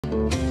For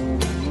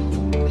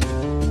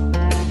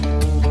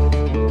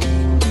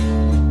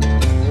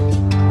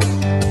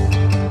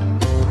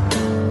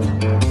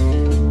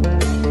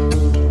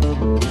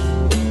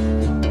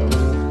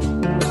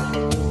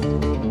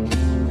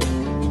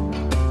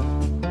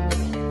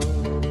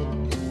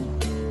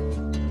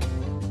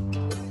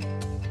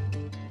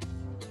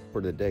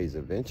today's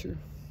adventure,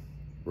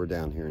 we're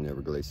down here in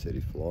Everglades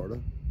City, Florida.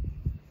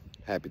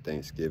 Happy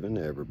Thanksgiving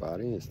to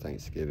everybody. It's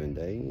Thanksgiving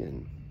Day,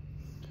 and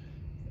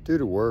due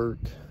to work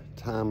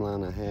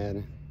timeline I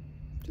had,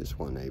 just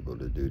wasn't able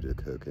to do the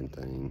cooking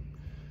thing.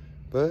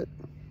 But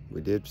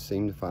we did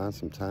seem to find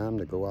some time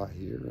to go out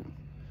here and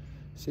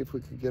see if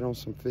we could get on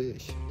some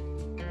fish.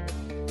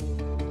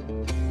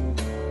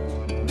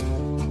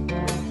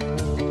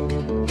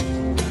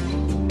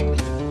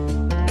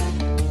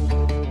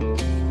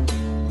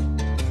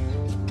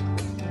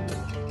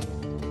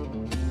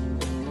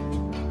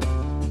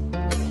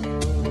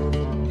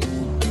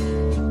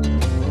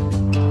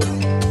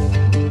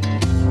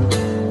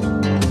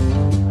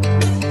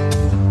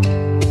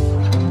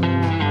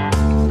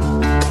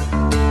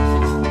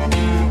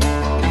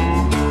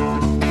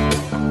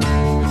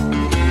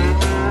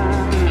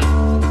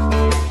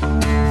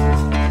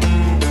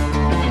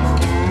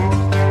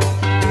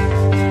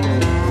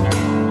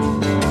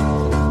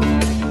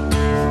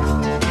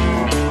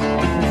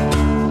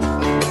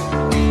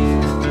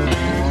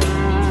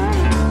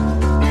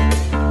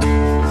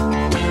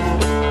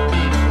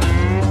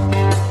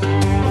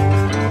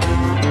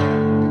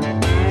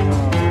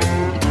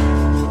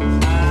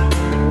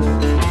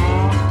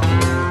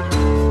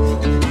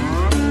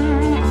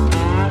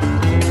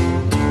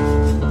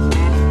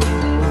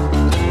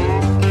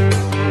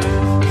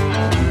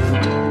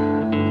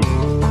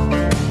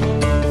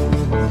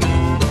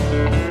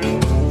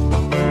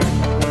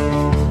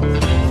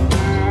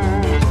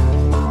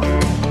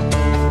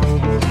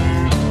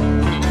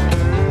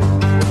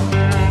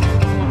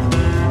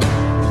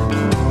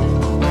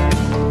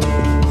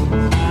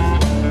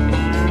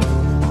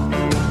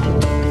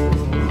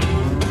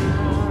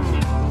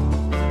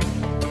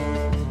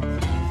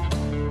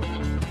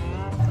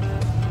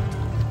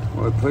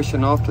 We're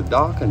pushing off the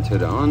dock into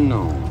the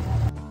unknown.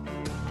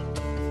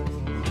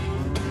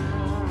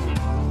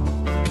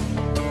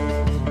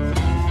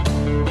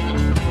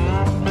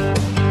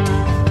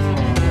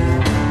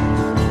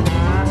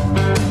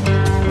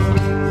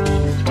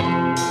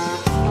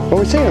 Well,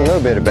 we're seeing a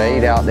little bit of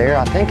bait out there.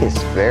 I think it's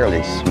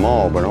fairly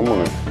small, but I'm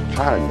gonna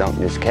try to dunk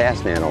this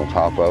cast net on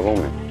top of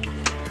them.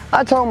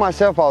 I told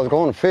myself I was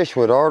going to fish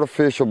with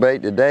artificial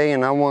bait today,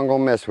 and I wasn't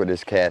going to mess with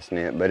this cast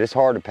net, but it's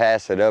hard to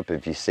pass it up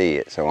if you see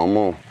it. So I'm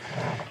going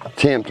to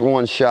attempt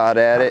one shot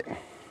at it.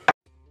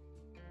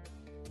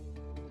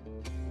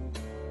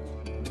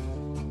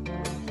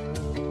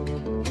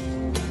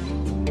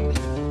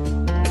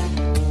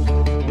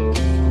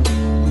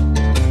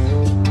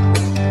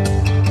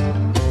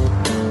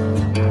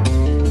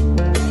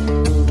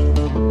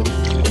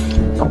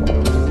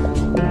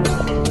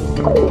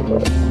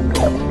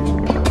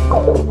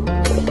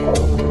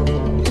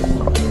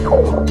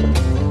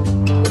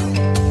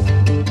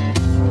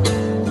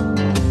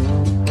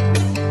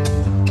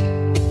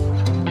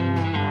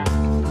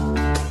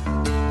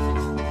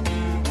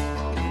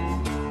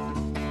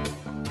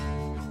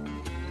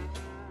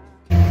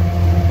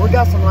 We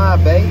got some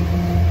live bait.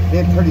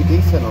 Did pretty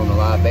decent on the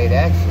live bait,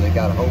 actually.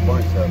 Got a whole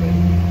bunch of it.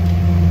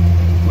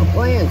 My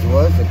plans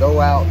was to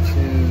go out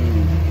to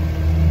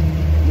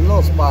the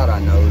little spot I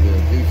know to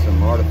do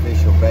some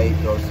artificial bait,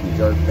 throw some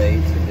jerk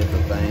baits and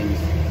different things,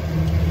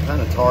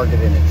 kind of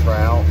targeting a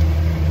trout.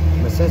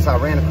 But since I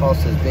ran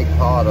across this big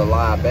pod of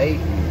live bait,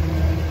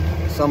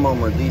 and some of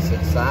them are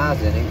decent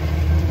size in it,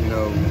 you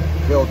know,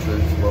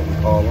 pilchards, what we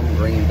call them,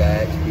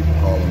 greenbacks, people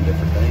call them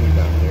different things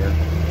down here.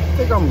 I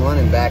think I'm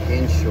running back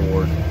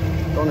inshore,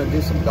 going to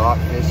do some dock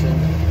fishing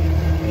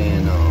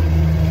and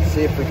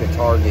see if we could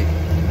target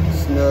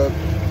snook,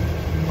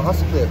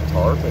 possibly a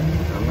tarpon,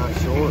 I'm not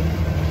sure.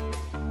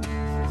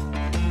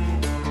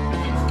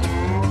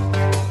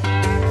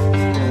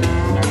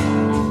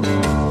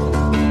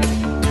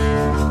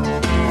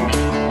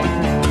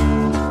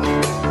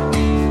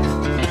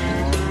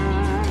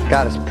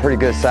 Got a pretty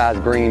good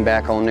sized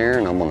greenback on there,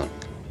 and I'm gonna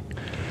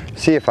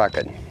see if I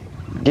could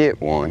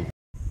get one.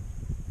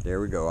 There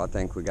we go. I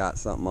think we got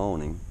something on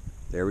him.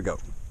 There we go.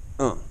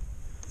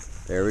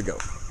 There we go.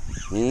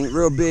 He ain't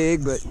real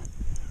big, but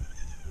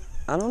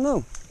I don't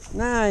know.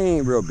 Nah, he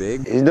ain't real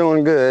big. He's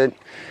doing good.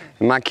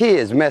 And my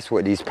kids mess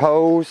with these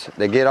poles.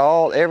 They get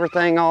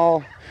everything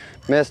all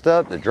messed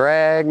up. The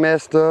drag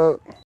messed up.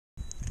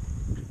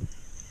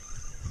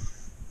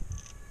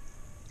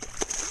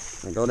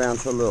 They go down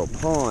to a little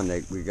pond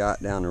that we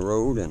got down the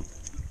road, and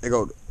they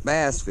go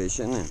bass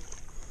fishing, and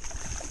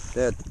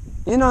that,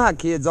 you know how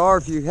kids are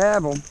if you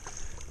have them.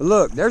 But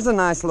look, there's a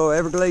nice little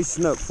Everglades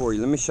snook for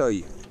you. Let me show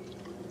you.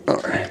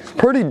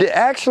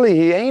 Actually,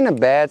 he ain't a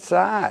bad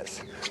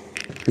size.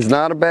 He's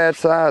not a bad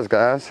size,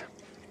 guys.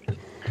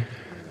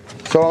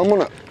 So I'm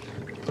gonna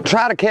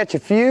try to catch a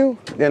few,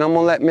 then I'm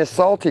gonna let Miss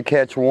Salty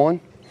catch one.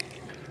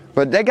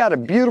 But they got a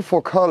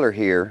beautiful color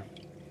here.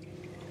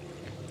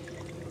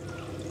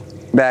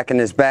 Back in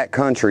this back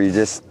country,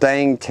 this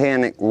stained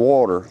tannic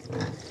water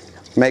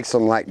makes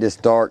them like this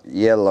dark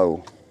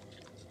yellow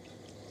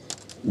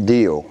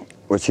deal,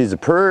 which is a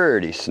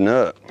pretty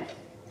snook.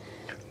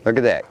 Look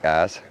at that,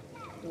 guys.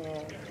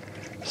 Yeah.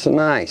 So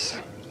nice.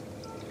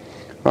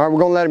 All right, we're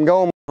gonna let him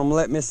go. I'm gonna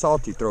let Miss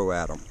Salty throw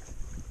at him.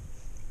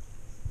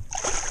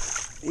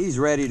 He's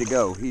ready to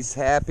go. He's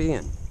happy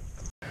and.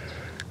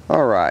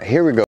 All right,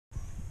 here we go.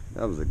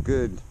 That was a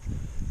good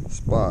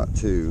spot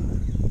too.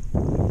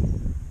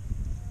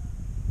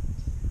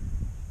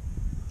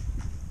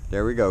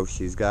 There we go.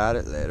 She's got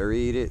it. Let her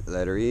eat it.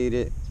 Let her eat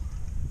it.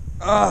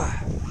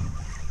 Ah.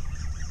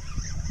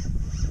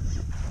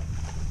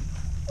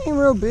 Ain't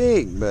real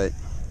big, but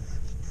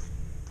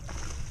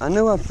I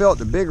knew I felt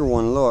the bigger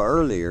one a little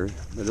earlier,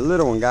 but the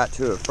little one got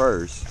to it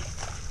first.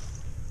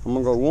 I'm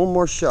gonna go one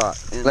more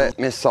shot and let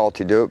Miss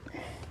Salty do it.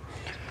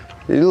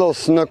 These little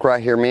snook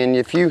right here, man.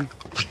 If you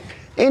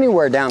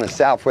anywhere down in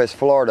Southwest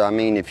Florida, I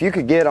mean, if you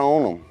could get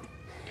on them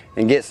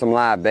and get some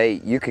live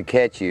bait, you could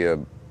catch you a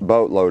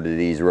boatload of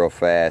these real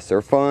fast.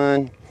 They're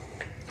fun.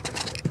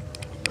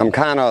 I'm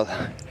kind of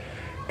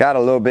got a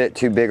little bit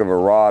too big of a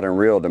rod and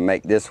reel to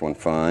make this one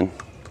fun.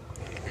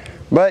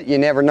 But you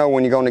never know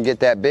when you're going to get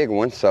that big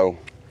one, so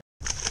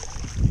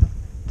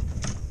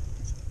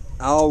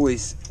I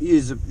always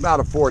use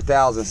about a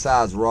 4,000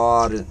 size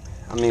rod,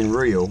 I mean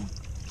reel.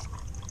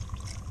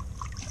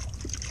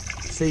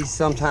 See,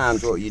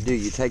 sometimes what you do,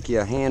 you take you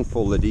a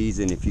handful of these,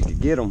 and if you could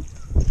get them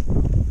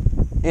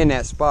in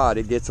that spot,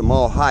 it gets them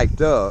all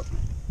hyped up.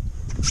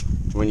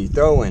 When you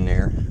throw in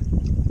there,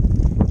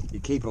 you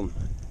keep them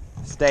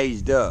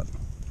staged up.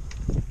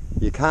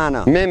 You're kind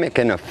of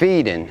mimicking a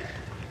feeding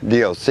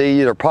deal.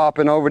 See, they're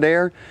popping over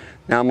there.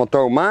 Now I'm gonna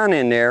throw mine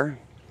in there,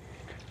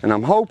 and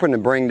I'm hoping to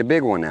bring the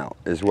big one out,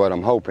 is what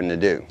I'm hoping to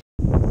do.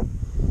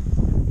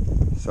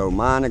 So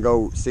mine will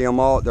go, see them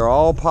all, they're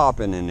all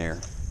popping in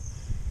there.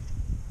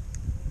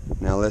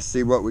 Now let's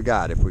see what we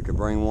got, if we could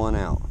bring one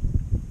out.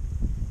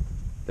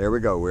 There we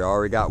go, we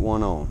already got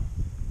one on.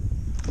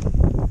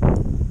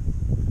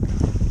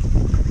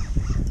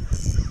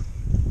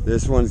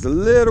 This one's a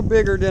little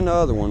bigger than the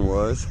other one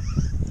was.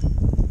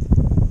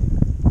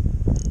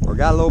 Or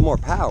got a little more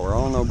power. I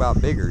don't know about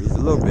bigger. He's a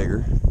little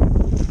bigger.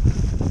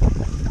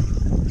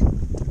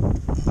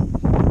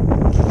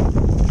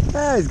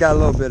 He's got a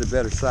little bit of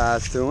better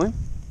size to him.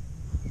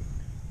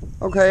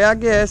 Okay, I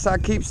guess I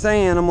keep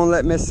saying I'm gonna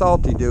let Miss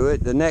Salty do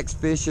it. The next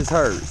fish is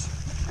hers.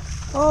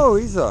 Oh,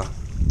 he's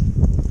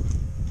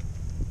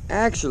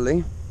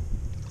actually,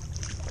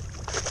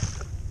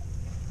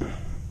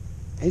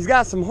 he's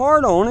got some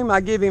heart on him,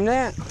 I give him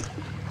that.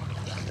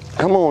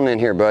 Come on in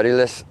here, buddy.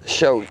 Let's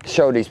show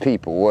these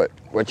people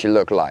what you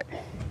look like.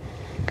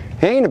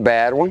 He ain't a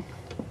bad one.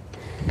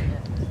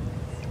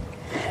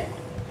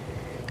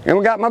 And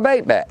we got my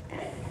bait back.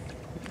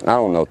 I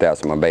don't know if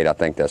that's my bait. I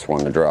think that's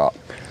one to drop.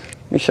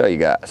 Let me show you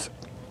guys.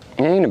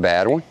 He ain't a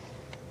bad one.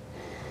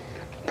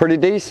 Pretty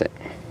decent.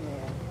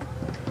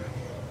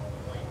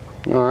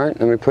 All right,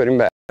 let me put him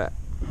back.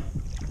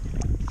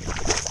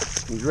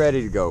 He's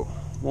ready to go.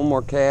 One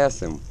more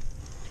cast and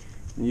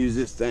use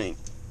this thing.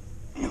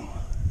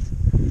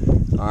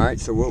 All right,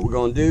 so what we're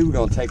gonna do, we're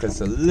gonna take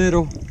us a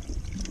little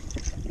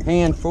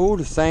handful,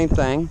 the same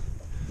thing,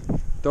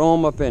 throw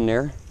them up in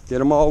there, get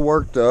them all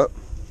worked up,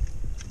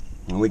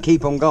 and we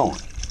keep them going.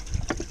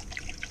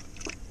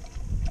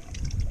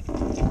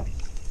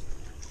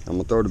 I'm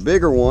gonna throw the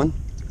bigger one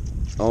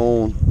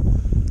on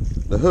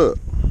the hook.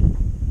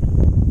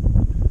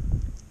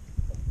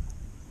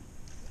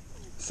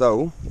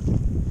 So,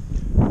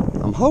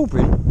 I'm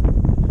hoping,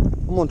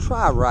 I'm gonna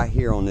try right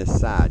here on this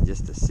side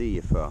just to see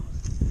if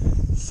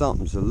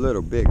something's a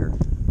little bigger.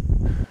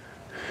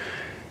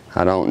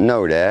 I don't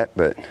know that,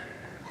 but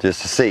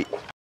just to see.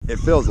 It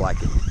feels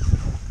like it.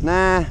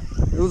 Nah,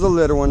 it was a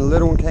little one. The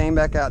little one came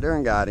back out there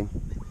and got him.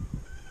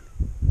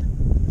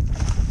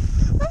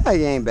 Hey,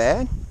 he ain't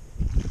bad.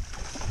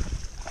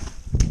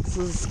 This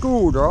is a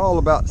school. They're all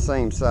about the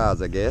same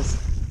size, I guess.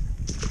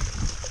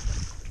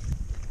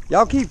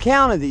 Y'all keep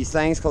count of these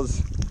things,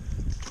 because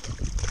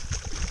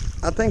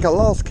I think I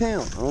lost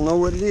count. I don't know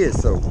what it is,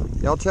 so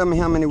y'all tell me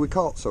how many we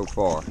caught so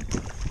far.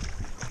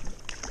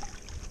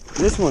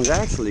 This one's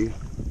actually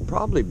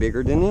probably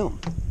bigger than them.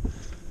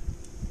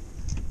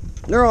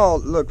 They're all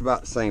look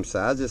about the same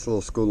size, just a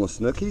little school of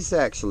snook. He's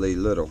actually a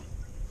little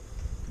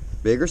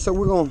bigger, so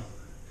we're gonna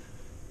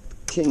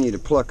continue to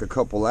pluck a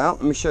couple out.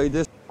 Let me show you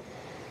this.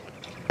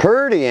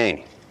 Pretty, ain't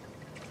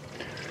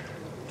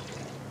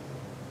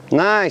he?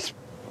 Nice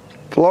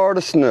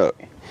Florida snook.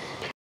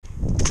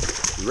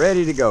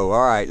 Ready to go.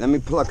 All right, let me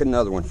pluck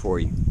another one for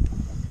you.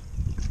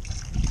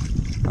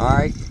 All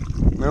right,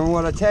 remember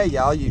what I tell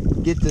y'all, you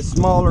get this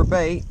smaller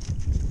bait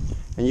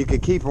and you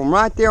could keep them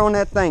right there on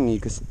that thing. You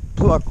could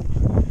pluck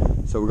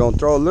them. So we're gonna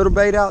throw a little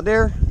bait out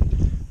there.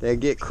 They'll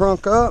get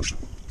crunk up.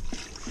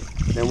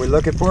 Then we're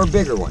looking for a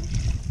bigger one.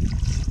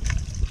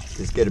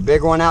 Just get a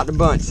bigger one out the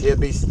bunch. He'll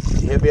be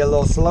a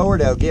little slower.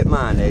 They'll get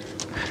mine.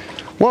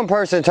 One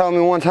person told me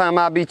one time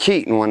I'd be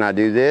cheating when I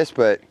do this,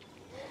 but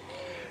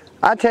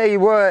I tell you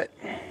what,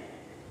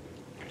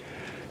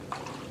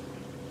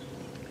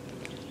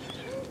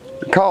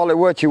 call it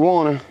what you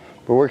wanna,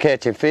 but we're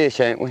catching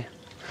fish, ain't we?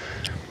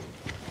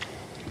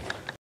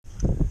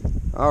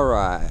 All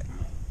right,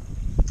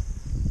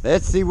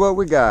 let's see what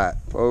we got,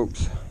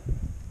 folks.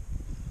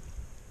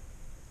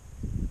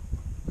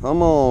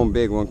 Come on,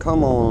 big one,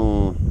 come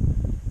on.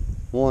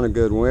 Want a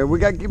good one. We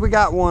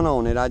got one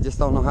on it. I just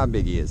don't know how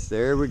big he is.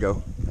 There we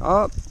go.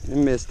 Oh, you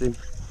missed him.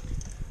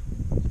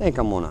 I think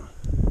I'm gonna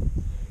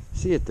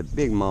see if the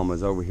big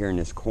mama's over here in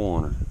this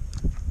corner.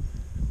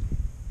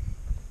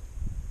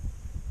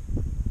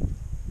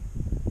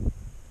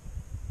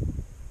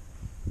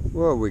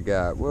 What we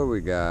got? What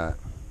we got?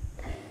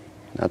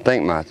 I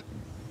think my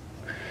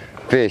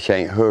fish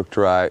ain't hooked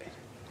right.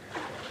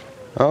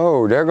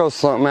 Oh, there goes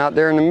something out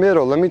there in the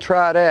middle. Let me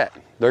try that.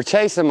 They're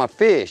chasing my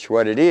fish,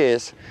 what it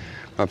is.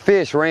 My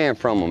fish ran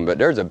from them, but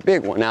there's a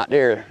big one out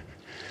there.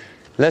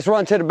 Let's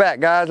run to the back,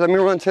 guys. Let me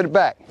run to the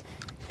back.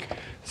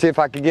 See if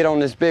I can get on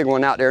this big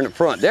one out there in the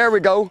front. There we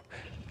go.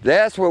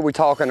 That's what we're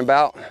talking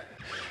about.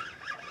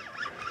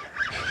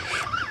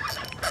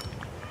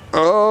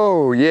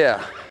 Oh,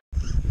 yeah.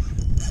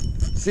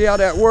 See how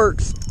that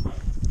works?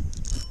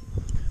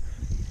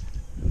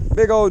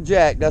 Big old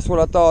jack. That's what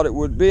I thought it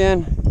would be.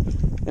 And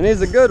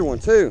he's a good one,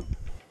 too.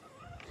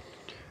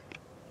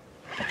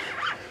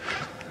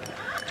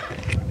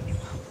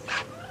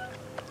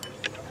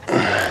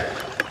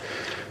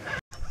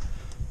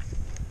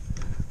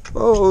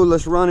 Oh,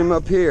 let's run him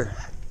up here.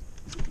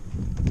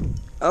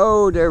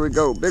 Oh, there we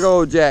go. Big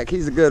old jack.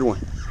 He's a good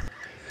one.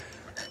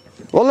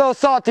 Well, little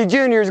Salty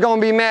Jr. is going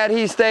to be mad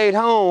he stayed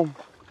home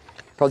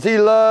because he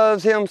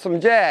loves him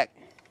some jack.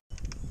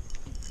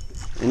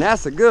 And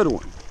that's a good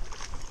one.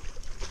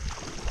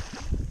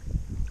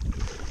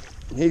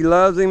 He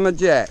loves him a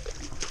jack.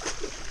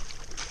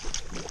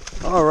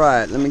 All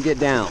right, let me get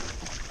down.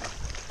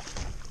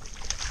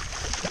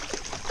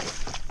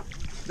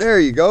 There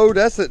you go.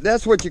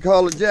 That's what you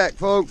call a jack,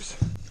 folks.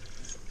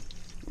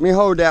 Let me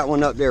hold that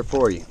one up there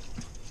for you.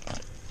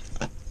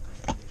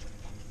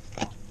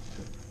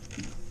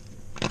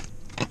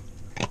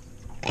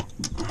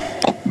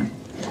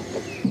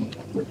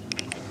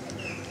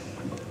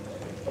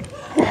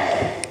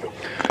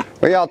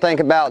 What y'all think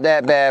about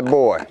that bad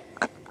boy?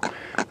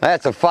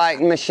 That's a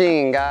fighting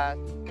machine, guys.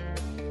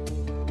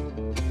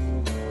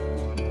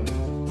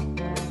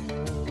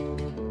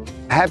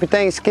 Happy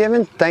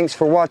Thanksgiving. Thanks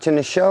for watching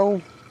the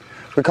show.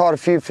 We caught a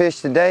few fish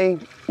today.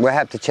 We'll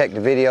have to check the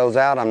videos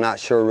out. I'm not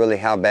sure really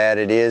how bad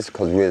it is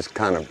because we was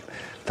kind of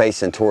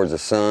facing towards the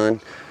sun.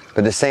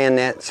 But the sand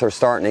nets are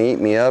starting to eat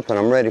me up and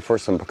I'm ready for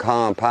some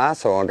pecan pie,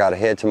 so I gotta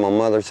head to my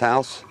mother's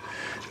house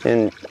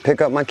and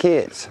pick up my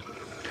kids.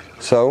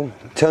 So,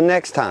 till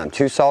next time,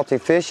 Too Salty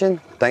Fishing.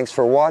 Thanks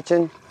for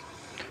watching.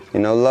 You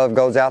know, love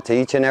goes out to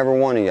each and every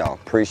one of y'all.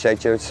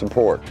 Appreciate your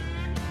support.